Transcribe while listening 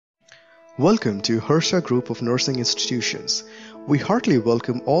Welcome to Harsha Group of Nursing Institutions. We heartily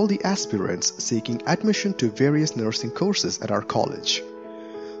welcome all the aspirants seeking admission to various nursing courses at our college.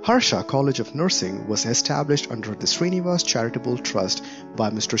 Harsha College of Nursing was established under the Srinivas Charitable Trust by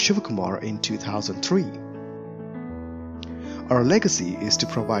Mr. Shivakumar in 2003. Our legacy is to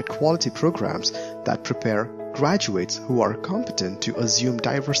provide quality programs that prepare graduates who are competent to assume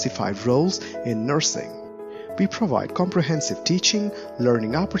diversified roles in nursing. We provide comprehensive teaching,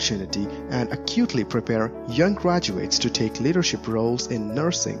 learning opportunity, and acutely prepare young graduates to take leadership roles in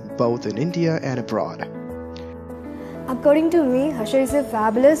nursing both in India and abroad. According to me, Harsha is a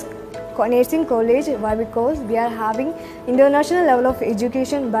fabulous nursing college. Why? Because we are having international level of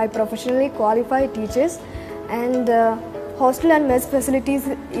education by professionally qualified teachers, and hostel and mess facilities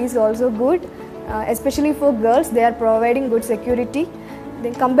is also good, especially for girls. They are providing good security.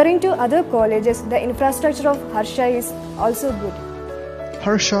 Then comparing to other colleges, the infrastructure of Harsha is also good.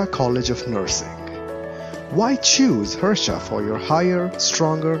 Harsha College of Nursing. Why choose Harsha for your higher,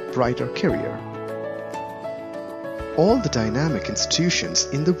 stronger, brighter career? All the dynamic institutions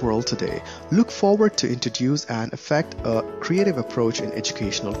in the world today look forward to introduce and affect a creative approach in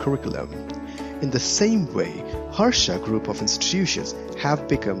educational curriculum. In the same way, Harsha Group of Institutions have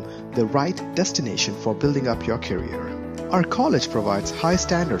become the right destination for building up your career. Our college provides high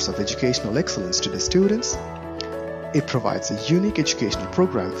standards of educational excellence to the students. It provides a unique educational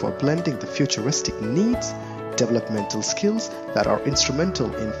program for blending the futuristic needs, developmental skills that are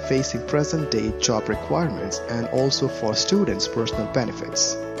instrumental in facing present-day job requirements, and also for students' personal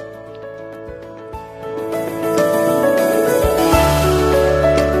benefits.